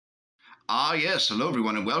Ah, yes. Hello,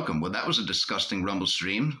 everyone, and welcome. Well, that was a disgusting Rumble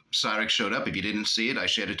stream. Cyrix showed up. If you didn't see it, I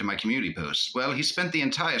shared it to my community post. Well, he spent the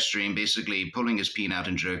entire stream basically pulling his peen out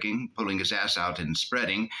and jerking, pulling his ass out and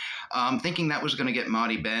spreading, thinking that was going to get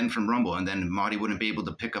Marty banned from Rumble, and then Marty wouldn't be able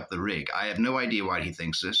to pick up the rig. I have no idea why he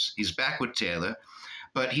thinks this. He's back with Taylor,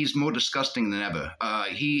 but he's more disgusting than ever.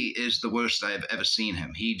 He is the worst I have ever seen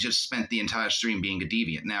him. He just spent the entire stream being a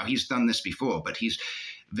deviant. Now, he's done this before, but he's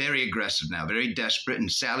very aggressive now, very desperate, and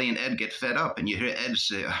Sally and Ed get fed up, and you hear Ed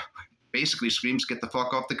say, basically screams, "Get the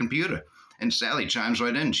fuck off the computer." And Sally chimes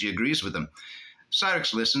right in. She agrees with him.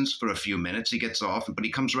 Cyrix listens for a few minutes. He gets off, but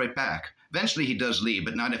he comes right back. Eventually, he does leave,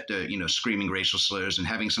 but not after, screaming racial slurs and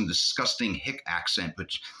having some disgusting hick accent,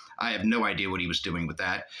 which I have no idea what he was doing with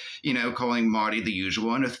that. Calling Marty the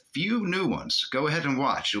usual, and a few new ones. Go ahead and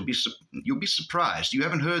watch. You'll be surprised. You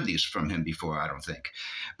haven't heard these from him before, I don't think.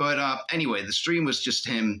 But anyway, the stream was just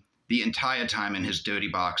him the entire time in his dirty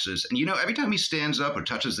boxers. And every time he stands up or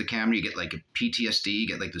touches the camera, you get like a PTSD, you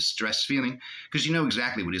get like the stress feeling, because you know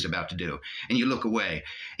exactly what he's about to do. And you look away.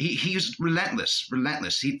 He's relentless.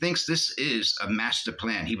 He thinks this is a master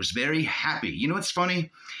plan. He was very happy. You know what's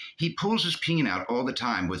funny? He pulls his peen out all the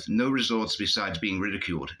time with no results besides being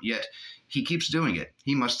ridiculed. Yet he keeps doing it.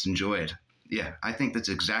 He must enjoy it. Yeah, I think that's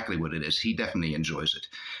exactly what it is. He definitely enjoys it.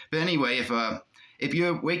 But anyway, if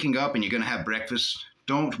you're waking up and you're going to have breakfast,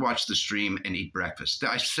 don't watch the stream and eat breakfast.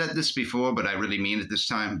 I said this before, but I really mean it this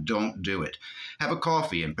time. Don't do it. Have a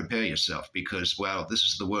coffee and prepare yourself because, well, this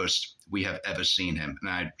is the worst we have ever seen him.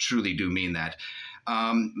 And I truly do mean that.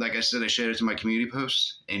 Like I said, I shared it to my community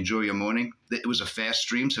post. Enjoy your morning. It was a fast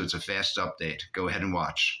stream, so it's a fast update. Go ahead and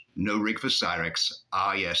watch. No rig for Cyrix.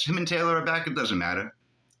 Ah, yes. Him and Taylor are back. It doesn't matter.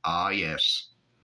 Ah, yes.